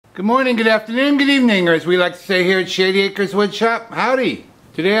Good morning, good afternoon, good evening, or as we like to say here at Shady Acres Woodshop, howdy.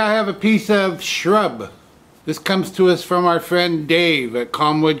 Today I have a piece of shrub. This comes to us from our friend Dave at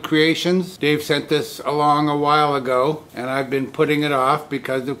Calmwood Creations. Dave sent this along a while ago, and I've been putting it off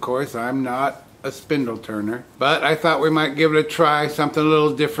because, of course, I'm not a spindle turner. But I thought we might give it a try, something a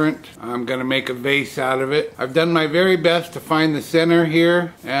little different. I'm going to make a vase out of it. I've done my very best to find the center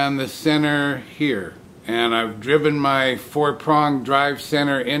here and the center here. And I've driven my 4-prong drive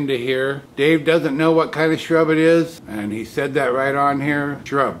center into here. Dave doesn't know what kind of shrub it is, and he said that right on here.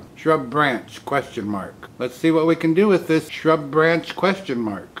 Shrub branch, question mark. Let's see what we can do with this shrub branch, question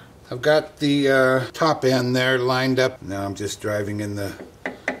mark. I've got the top end there lined up. Now I'm just driving in the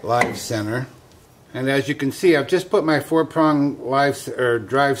live center. And as you can see, I've just put my 4-prong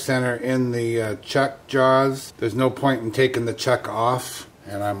drive center in the chuck jaws. There's no point in taking the chuck off,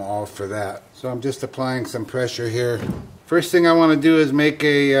 and I'm all for that. So I'm just applying some pressure here. First thing I want to do is make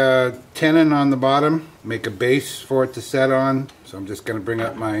a tenon on the bottom, make a base for it to set on. So I'm just going to bring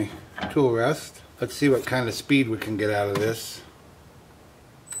up my tool rest. Let's see what kind of speed we can get out of this.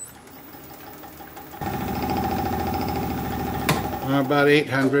 About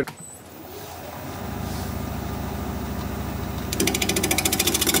 800.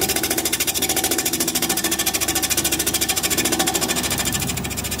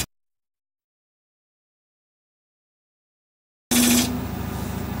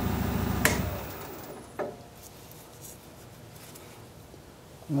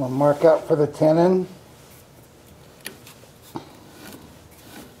 We'll mark out for the tenon.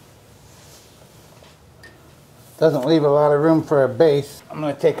 Doesn't leave a lot of room for a base. I'm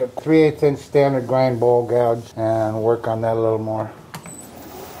going to take a 3/8 inch standard grind bowl gouge and work on that a little more.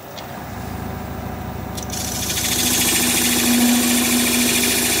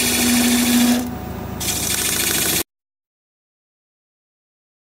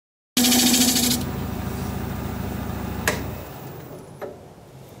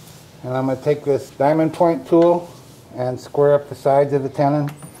 And I'm going to take this diamond point tool and square up the sides of the tenon.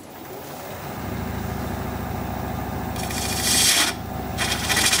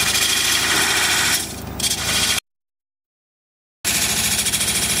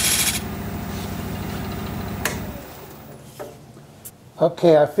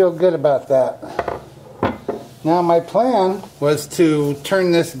 Okay, I feel good about that. Now my plan was to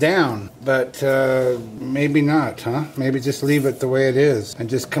turn this down, but maybe not, huh? Maybe just leave it the way it is and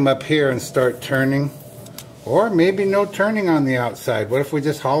just come up here and start turning. Or maybe no turning on the outside. What if we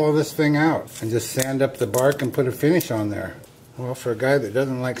just hollow this thing out and just sand up the bark and put a finish on there? Well, for a guy that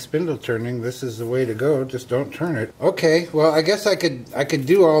doesn't like spindle turning, this is the way to go. Just don't turn it. Okay, well, I guess I could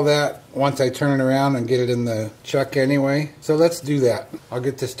do all that once I turn it around and get it in the chuck anyway. So let's do that. I'll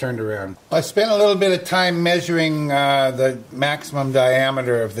get this turned around. I spent a little bit of time measuring the maximum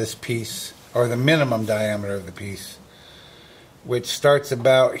diameter of this piece, or the minimum diameter of the piece, which starts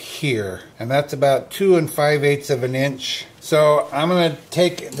about here, and that's about 2 5/8 of an inch. So I'm going to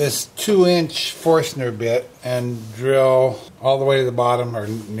take this 2-inch Forstner bit and drill all the way to the bottom, or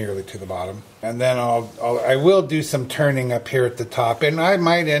nearly to the bottom, and then I will do some turning up here at the top, and I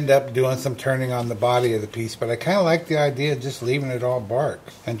might end up doing some turning on the body of the piece, but I kind of like the idea of just leaving it all bark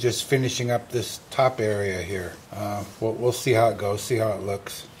and just finishing up this top area here. We'll see how it goes, see how it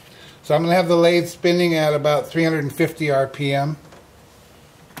looks. So I'm going to have the lathe spinning at about 350 RPM.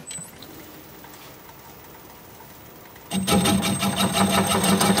 I'm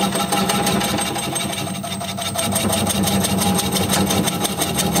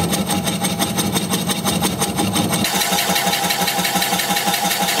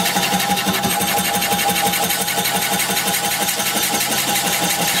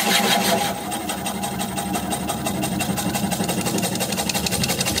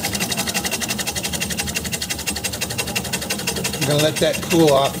going to let that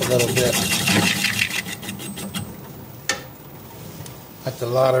cool off a little bit. That's a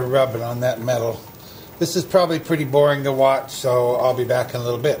lot of rubbing on that metal. This is probably pretty boring to watch, so I'll be back in a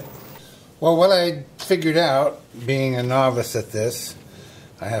little bit. Well, what I figured out, being a novice at this,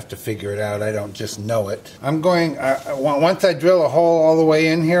 I have to figure it out, I don't just know it. Once I drill a hole all the way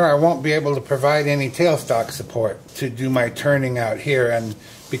in here, I won't be able to provide any tailstock support to do my turning out here, and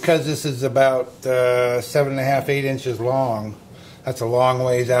because this is about 7.5, 8 inches long, that's a long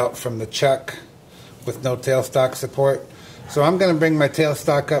ways out from the chuck with no tailstock support. So I'm going to bring my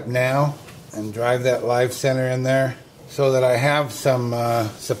tailstock up now and drive that live center in there so that I have some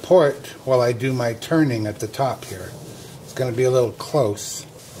support while I do my turning at the top here. It's going to be a little close,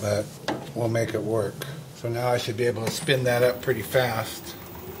 but we'll make it work. So now I should be able to spin that up pretty fast.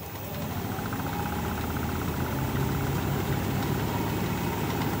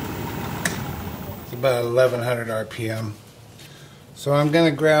 about 1100 RPM. So I'm going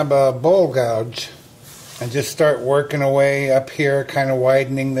to grab a bowl gouge and just start working away up here, kind of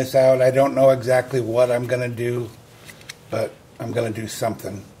widening this out. I don't know exactly what I'm going to do, but I'm going to do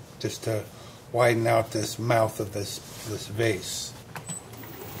something just to widen out this mouth of this vase.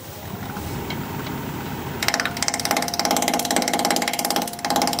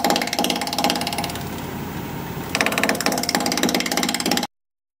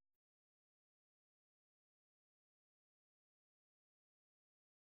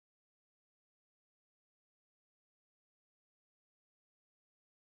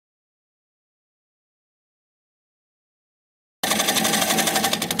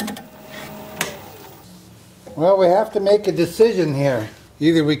 Well, we have to make a decision here.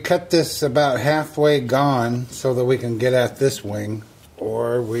 Either we cut this about halfway gone so that we can get at this wing,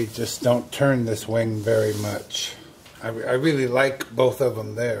 or we just don't turn this wing very much. I really like both of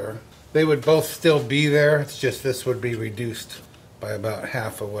them there. They would both still be there, it's just this would be reduced by about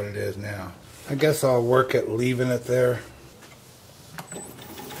half of what it is now. I guess I'll work at leaving it there.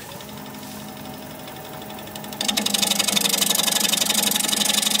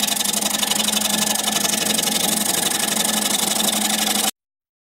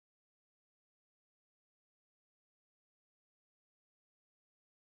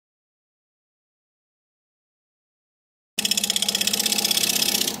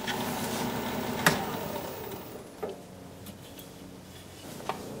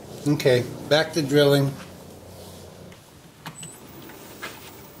 Okay, back to drilling.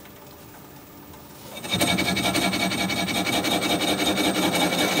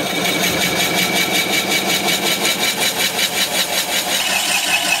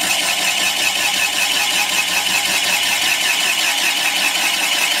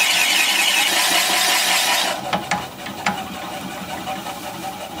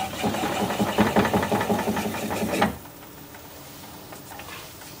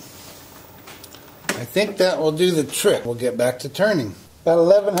 I think that will do the trick. We'll get back to turning. About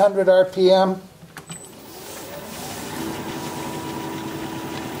 1100 RPM.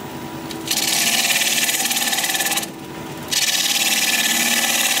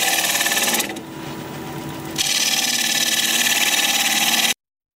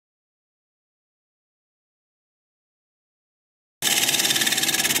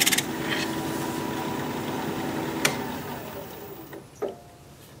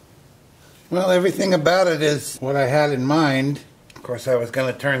 Well, everything about it is what I had in mind. Of course, I was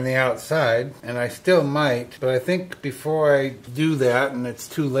going to turn the outside, and I still might, but I think before I do that, and it's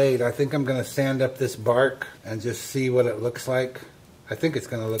too late, I think I'm going to sand up this bark and just see what it looks like. I think it's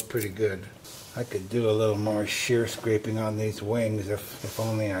going to look pretty good. I could do a little more shear scraping on these wings if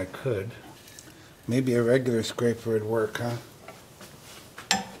only I could. Maybe a regular scraper would work,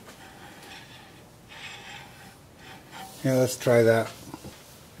 huh? Yeah, let's try that.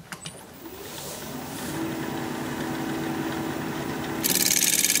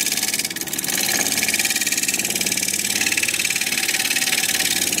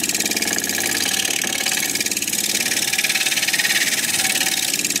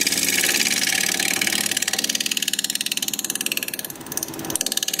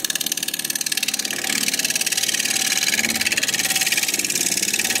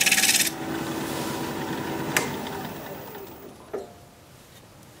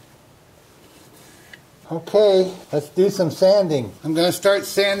 Okay, let's do some sanding. I'm going to start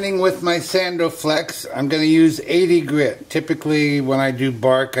sanding with my Sandoflex. I'm going to use 80 grit. Typically when I do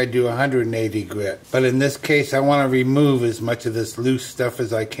bark I do 180 grit. But in this case I want to remove as much of this loose stuff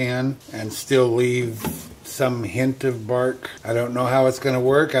as I can and still leave some hint of bark. I don't know how it's going to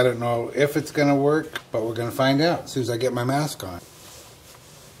work. I don't know if it's going to work, but we're going to find out as soon as I get my mask on.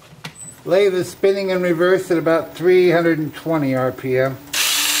 Lay the spinning in reverse at about 320 RPM.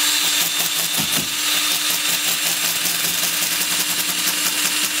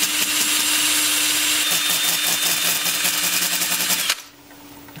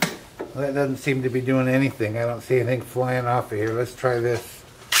 Well, that doesn't seem to be doing anything. I don't see anything flying off of here. Let's try this.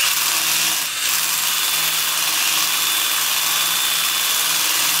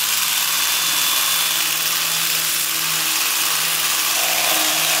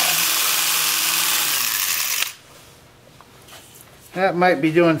 That might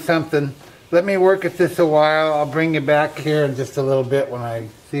be doing something. Let me work at this a while. I'll bring you back here in just a little bit when I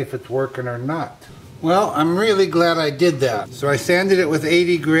see if it's working or not. Well, I'm really glad I did that. So I sanded it with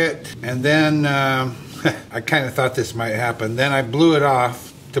 80 grit, and then I kind of thought this might happen. Then I blew it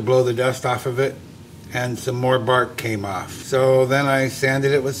off to blow the dust off of it, and some more bark came off. So then I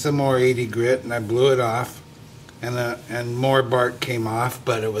sanded it with some more 80 grit, and I blew it off. and more bark came off,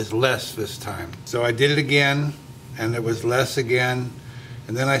 but it was less this time. So I did it again, and it was less again.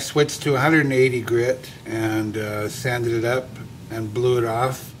 And then I switched to 180 grit and sanded it up and blew it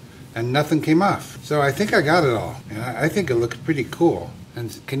off, and nothing came off. So I think I got it all, and I think it looks pretty cool.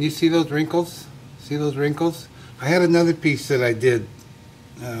 And can you see those wrinkles? See those wrinkles? I had another piece that I did,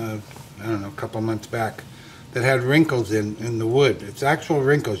 I don't know, a couple months back, that had wrinkles in the wood. It's actual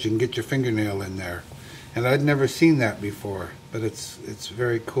wrinkles. You can get your fingernail in there. And I'd never seen that before, but it's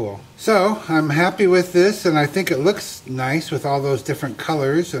very cool. So I'm happy with this, and I think it looks nice with all those different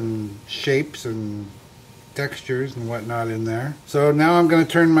colors and shapes and textures and whatnot in there. So now I'm going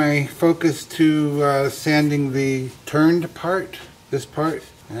to turn my focus to sanding the turned part, this part.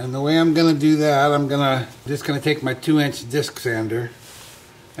 And the way I'm going to do that, I'm just going to take my 2-inch disc sander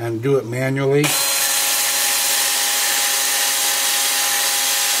and do it manually.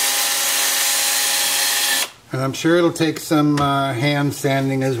 And I'm sure it'll take some hand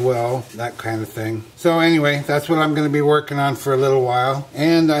sanding as well, that kind of thing. So anyway, that's what I'm going to be working on for a little while.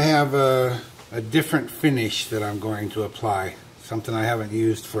 And I have a different finish that I'm going to apply. Something I haven't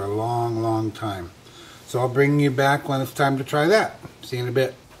used for a long, long time. So I'll bring you back when it's time to try that. See you in a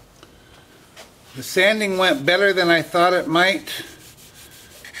bit. The sanding went better than I thought it might.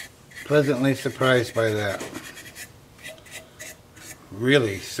 Pleasantly surprised by that.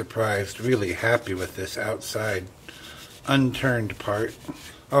 Really surprised, really happy with this outside unturned part.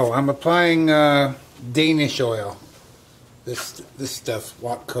 Oh, I'm applying Danish oil. This stuff,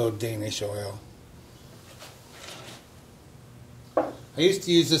 Watt Code Danish oil. I used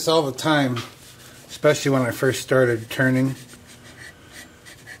to use this all the time, especially when I first started turning.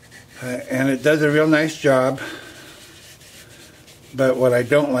 And it does a real nice job. But what I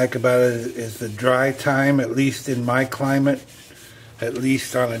don't like about it is the dry time, at least in my climate. At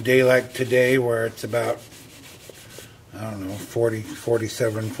least on a day like today where it's about, I don't know, 40,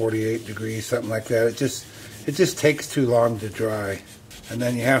 47, 48 degrees, something like that. It just takes too long to dry. And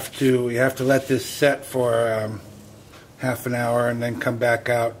then you have to let this set for half an hour and then come back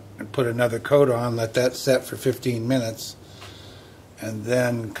out and put another coat on, let that set for 15 minutes, and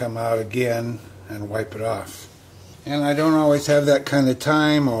then come out again and wipe it off. And I don't always have that kind of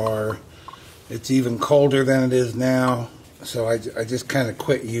time, or it's even colder than it is now. So I just kind of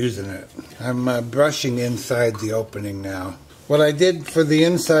quit using it. I'm brushing inside the opening now. What I did for the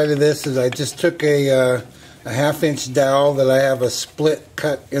inside of this is I just took a 1/2-inch dowel that I have a split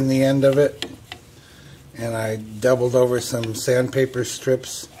cut in the end of it, and I doubled over some sandpaper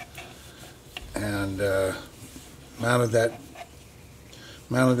strips and mounted that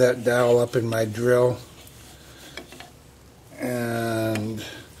dowel up in my drill, and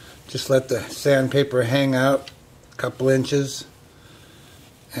just let the sandpaper hang out couple inches,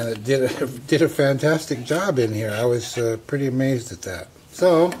 and it did a fantastic job in here. I was pretty amazed at that.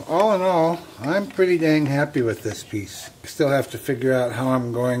 So all in all, I'm pretty dang happy with this piece. I still have to figure out how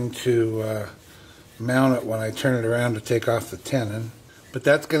I'm going to mount it when I turn it around to take off the tenon, but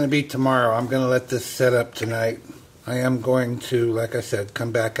that's going to be tomorrow. I'm going to let this set up tonight. I am going to, like I said,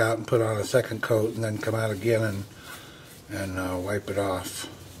 come back out and put on a second coat and then come out again and wipe it off.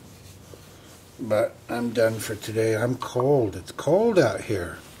 But I'm done for today. I'm cold. It's cold out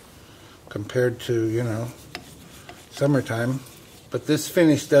here compared to, you know, summertime. But this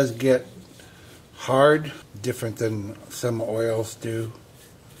finish does get hard, different than some oils do.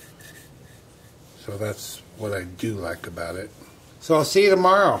 So that's what I do like about it. So I'll see you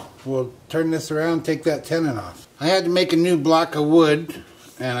tomorrow. We'll turn this around, take that tenon off. I had to make a new block of wood,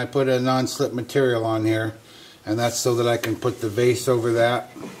 and I put a non-slip material on here. And that's so that I can put the vase over that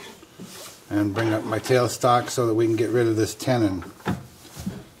and bring up my tailstock so that we can get rid of this tenon.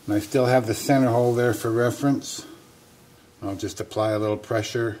 And I still have the center hole there for reference. I'll just apply a little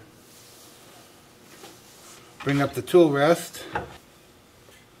pressure. Bring up the tool rest.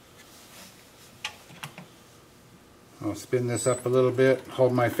 I'll spin this up a little bit,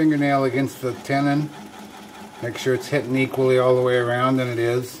 hold my fingernail against the tenon, make sure it's hitting equally all the way around, and it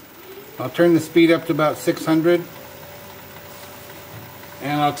is. I'll turn the speed up to about 600.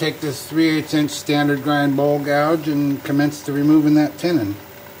 And I'll take this 3/8-inch standard grind bowl gouge and commence to removing that tenon.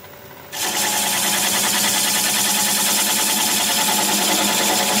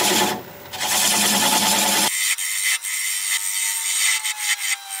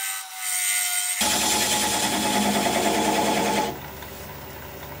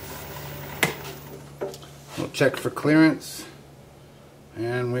 We'll check for clearance.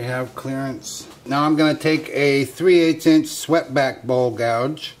 And we have clearance. Now I'm going to take a 3/8-inch swept-back bowl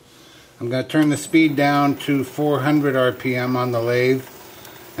gouge. I'm going to turn the speed down to 400 RPM on the lathe,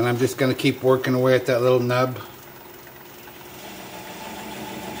 and I'm just going to keep working away at that little nub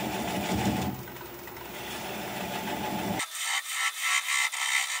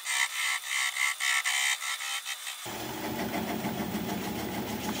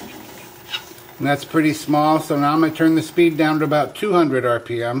And that's pretty small, so now I'm going to turn the speed down to about 200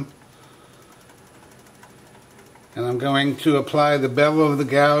 RPM. And I'm going to apply the bevel of the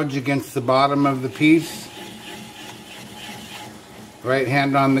gouge against the bottom of the piece. Right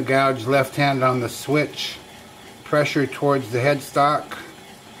hand on the gouge, left hand on the switch. Pressure towards the headstock.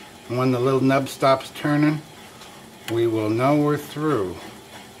 And when the little nub stops turning, we will know we're through.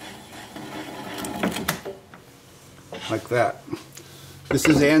 Like that. This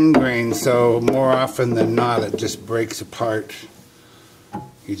is end grain, so more often than not it just breaks apart.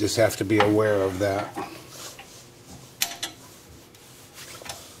 You just have to be aware of that.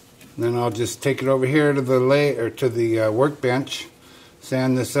 And then I'll just take it over here to the workbench,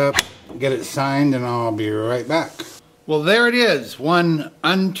 sand this up, get it signed, and I'll be right back. Well, there it is, one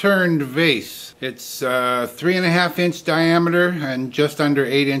unturned vase. It's 3.5 inch diameter and just under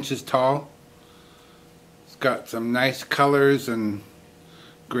 8 inches tall. It's got some nice colors and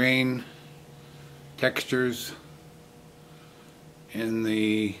grain textures in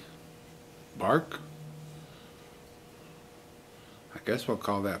the bark. I guess we'll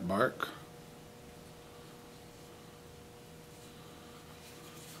call that bark.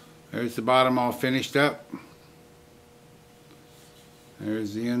 There's the bottom all finished up.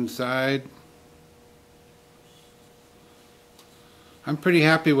 There's the inside. I'm pretty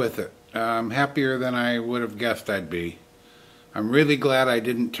happy with it. Happier than I would have guessed I'd be. I'm really glad I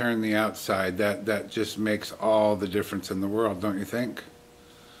didn't turn the outside. That just makes all the difference in the world, don't you think?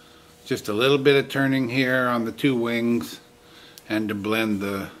 Just a little bit of turning here on the two wings, and to blend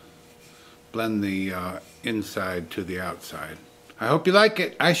the inside to the outside. I hope you like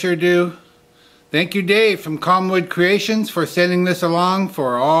it. I sure do. Thank you, Dave from Calmwood Creations, for sending this along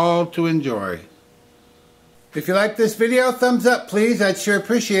for all to enjoy. If you like this video, thumbs up please. I'd sure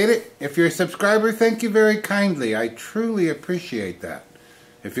appreciate it. If you're a subscriber, thank you very kindly. I truly appreciate that.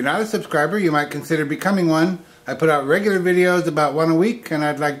 If you're not a subscriber, you might consider becoming one. I put out regular videos about one a week, and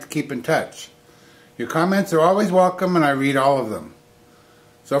I'd like to keep in touch. Your comments are always welcome, and I read all of them.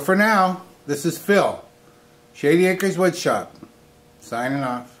 So for now, this is Phil, Shady Acres Woodshop, signing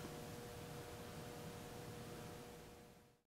off.